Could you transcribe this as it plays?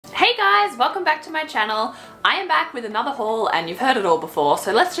guys, welcome back to my channel. I am back with another haul and you've heard it all before,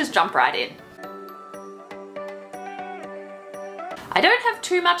 so let's just jump right in. I don't have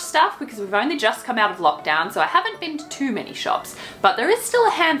too much stuff because we've only just come out of lockdown, so I haven't been to too many shops, but there is still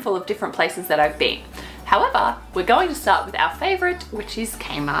a handful of different places that I've been. However, we're going to start with our favorite, which is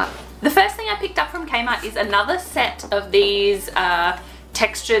Kmart. The first thing I picked up from Kmart is another set of these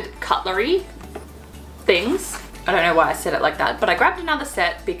textured cutlery things. I don't know why I said it like that, but I grabbed another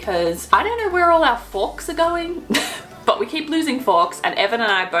set because I don't know where all our forks are going, but we keep losing forks, and Evan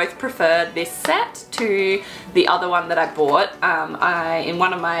and I both prefer this set to the other one that I bought. In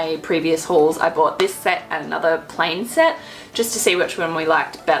one of my previous hauls, I bought this set and another plain set just to see which one we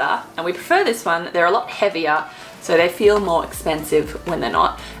liked better, and we prefer this one. They're a lot heavier, so they feel more expensive when they're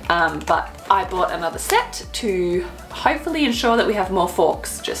not, but I bought another set to hopefully ensure that we have more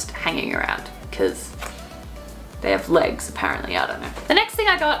forks just hanging around, because they have legs apparently, I don't know. The next thing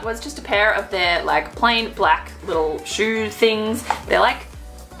I got was just a pair of their like plain black little shoe things. They're like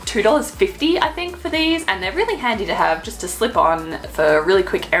 $2.50 I think for these, and they're really handy to have just to slip on for really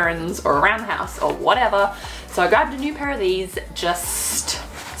quick errands or around the house or whatever. So I grabbed a new pair of these just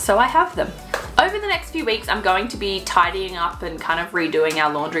so I have them. Over the next few weeks, I'm going to be tidying up and kind of redoing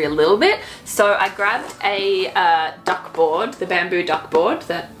our laundry a little bit. So I grabbed a duck board, the bamboo duck board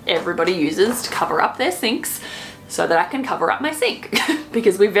that everybody uses to cover up their sinks, so that I can cover up my sink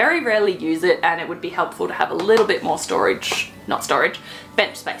because we very rarely use it, and it would be helpful to have a little bit more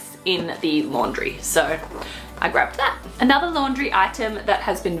bench space in the laundry. So I grabbed that. Another laundry item that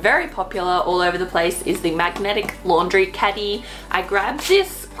has been very popular all over the place is the magnetic laundry caddy. I grabbed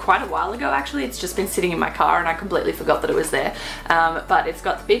this quite a while ago actually. It's just been sitting in my car and I completely forgot that it was there. But it's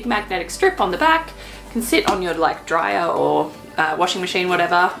got the big magnetic strip on the back. It can sit on your like dryer or washing machine,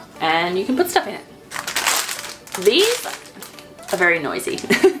 whatever, and you can put stuff in it. These are very noisy.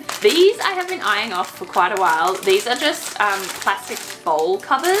 These I have been eyeing off for quite a while. These are just plastic bowl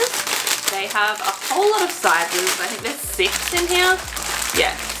covers. They have a whole lot of sizes. I think there's 6 in here.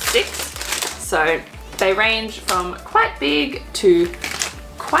 Yeah, 6. So they range from quite big to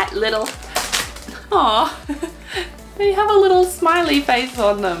quite little. Aw, they have a little smiley face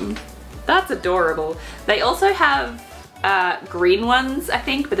on them. That's adorable. They also have green ones, I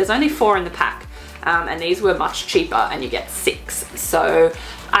think, but there's only 4 in the pack. And these were much cheaper and you get 6. So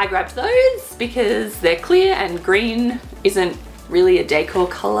I grabbed those because they're clear and green isn't really a decor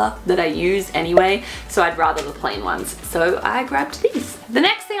color that I use anyway, so I'd rather the plain ones. So I grabbed these. The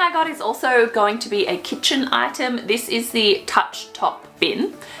next thing I got is also going to be a kitchen item. This is the touch top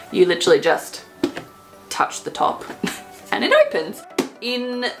bin. You literally just touch the top and it opens.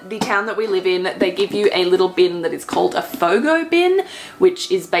 In the town that we live in, they give you a little bin that is called a FOGO bin, which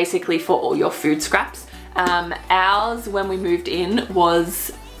is basically for all your food scraps. Ours, when we moved in,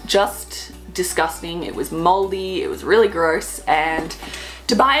 was just disgusting. It was moldy, it was really gross, and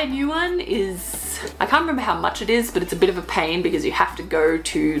to buy a new one is, I can't remember how much it is, but it's a bit of a pain because you have to go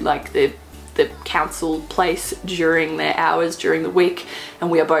to like the council place during their hours during the week, and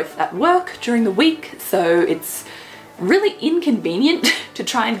we are both at work during the week, so it's really inconvenient to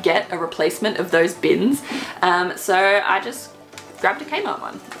try and get a replacement of those bins. So I just grabbed a Kmart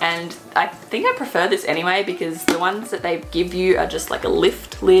one, and I think I prefer this anyway because the ones that they give you are just like a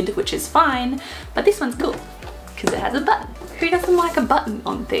lift lid, which is fine, but this one's cool because it has a button. Who doesn't like a button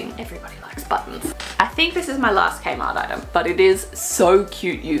on thing? Everybody likes buttons. I think this is my last Kmart item, but it is so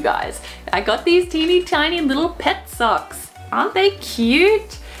cute, you guys. I got these teeny tiny little pet socks. Aren't they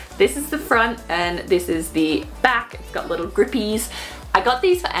cute? This is the front and this is the back. It's got little grippies. I got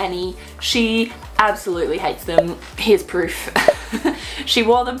these for Annie. She absolutely hates them. Here's proof. She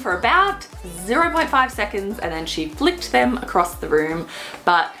wore them for about 0.5 seconds and then she flicked them across the room,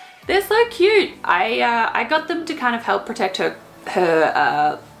 but they're so cute. I got them to kind of help protect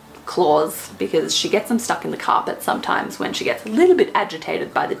her claws because she gets them stuck in the carpet sometimes when she gets a little bit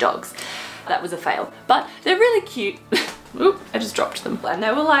agitated by the dogs. That was a fail, but they're really cute. Oop, I just dropped them. And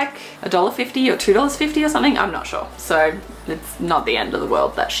they were like $1.50 or $2.50 or something, I'm not sure. So it's not the end of the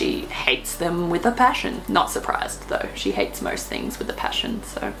world that she hates them with a passion. Not surprised though, she hates most things with a passion.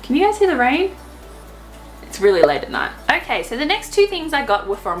 So can you guys hear the rain? It's really late at night. Okay, so the next 2 things I got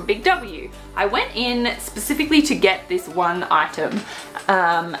were from Big W. I went in specifically to get this one item,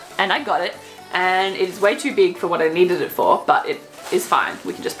 and I got it, and it is way too big for what I needed it for, but it is fine.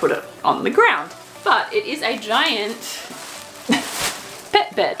 We can just put it on the ground. But it is a giant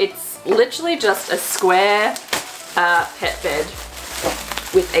pet bed. It's literally just a square pet bed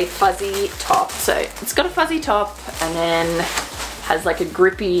with a fuzzy top. So it's got a fuzzy top and then has like a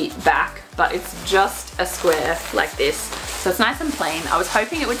grippy back, but it's just a square like this So it's nice and plain. I was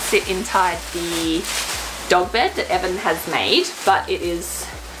hoping it would sit inside the dog bed that Evan has made, but it is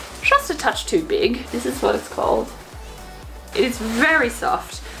just a touch too big. This is what it's called. It is very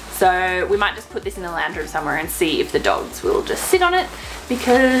soft. So we might just put this in the lounge room somewhere and see if the dogs will just sit on it,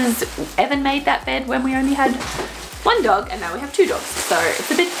 because Evan made that bed when we only had one dog and now we have two dogs. So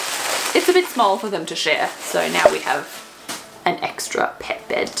it's a bit small for them to share. So now we have an extra pet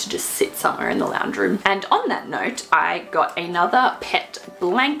bed to just sit somewhere in the lounge room. And on that note, I got another pet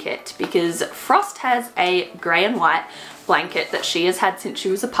blanket because Frost has a grey and white blanket that she has had since she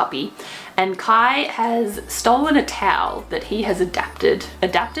was a puppy, and Kai has stolen a towel that he has adopted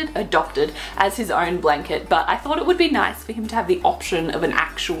as his own blanket, but I thought it would be nice for him to have the option of an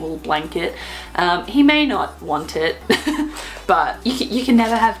actual blanket. He may not want it, but you can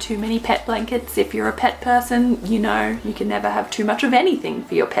never have too many pet blankets if you're a pet person. You know, you can never have too much of anything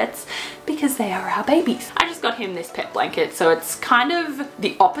for your pets because they are our babies. I just got him this pet blanket, so it's kind of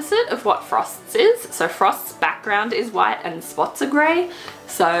the opposite of what Frost's is. So Frost's background is white and spots are grey,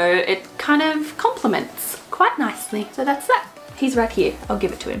 so it kind of complements quite nicely. So that's that. He's right here. I'll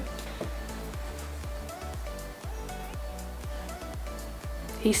give it to him.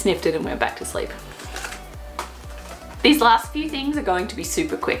 He sniffed it and went back to sleep. These last few things are going to be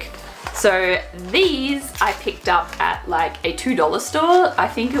super quick. So these I picked up at like a $2 store. I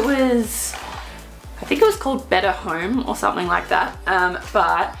think it was called Better Home or something like that.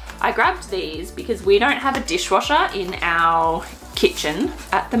 But I grabbed these because we don't have a dishwasher in our kitchen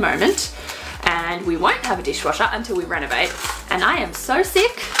at the moment, and we won't have a dishwasher until we renovate. And I am so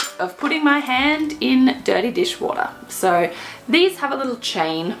sick of putting my hand in dirty dishwater. So these have a little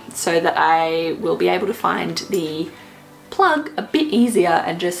chain so that I will be able to find the plug a bit easier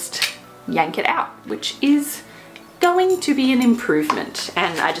and just yank it out, which is going to be an improvement.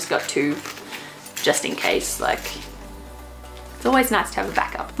 And I just got two just in case, like, it's always nice to have a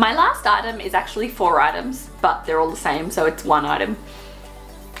backup. My last item is actually 4 items, but they're all the same, so it's one item.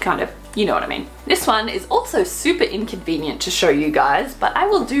 Kind of, you know what I mean. This one is also super inconvenient to show you guys, but I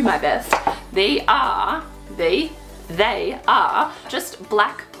will do my best. They are just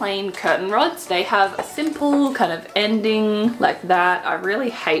black plain curtain rods. They have a simple kind of ending like that. I really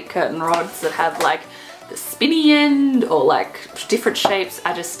hate curtain rods that have like the spinny end or like different shapes.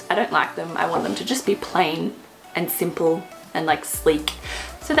 I don't like them. I want them to just be plain and simple and like sleek.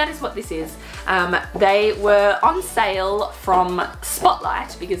 So that is what this is. They were on sale from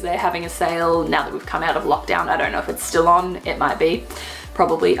Spotlight because they're having a sale now that we've come out of lockdown. I don't know if it's still on. It might be.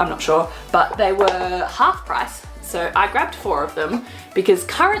 Probably. I'm not sure. But they were half price. So I grabbed 4 of them because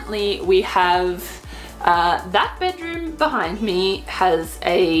currently we have that bedroom behind me has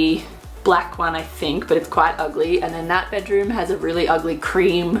a black one, I think, but it's quite ugly. And then that bedroom has a really ugly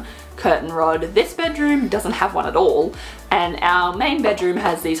cream curtain rod. This bedroom doesn't have one at all. And our main bedroom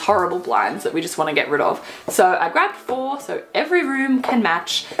has these horrible blinds that we just want to get rid of. So I grabbed 4 so every room can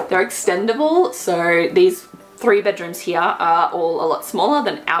match. They're extendable, so these 3 bedrooms here are all a lot smaller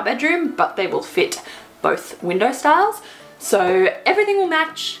than our bedroom, but they will fit both window styles. So everything will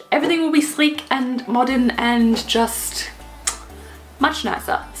match, everything will be sleek and modern and just much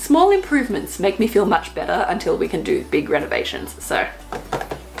nicer. Small improvements make me feel much better until we can do big renovations. So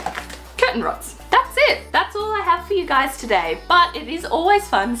curtain rods. That's it. That's all I have for you guys today, but it is always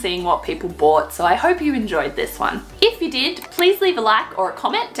fun seeing what people bought, so I hope you enjoyed this one. If you did, please leave a like or a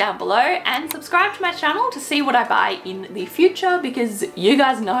comment down below and subscribe to my channel to see what I buy in the future, because you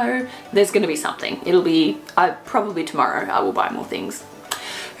guys know there's gonna be something. It'll be, probably tomorrow I will buy more things.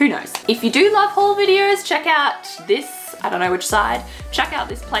 Who knows? If you do love haul videos, check out this, I don't know which side, check out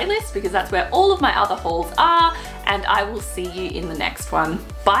this playlist because that's where all of my other hauls are, and I will see you in the next one.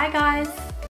 Bye guys.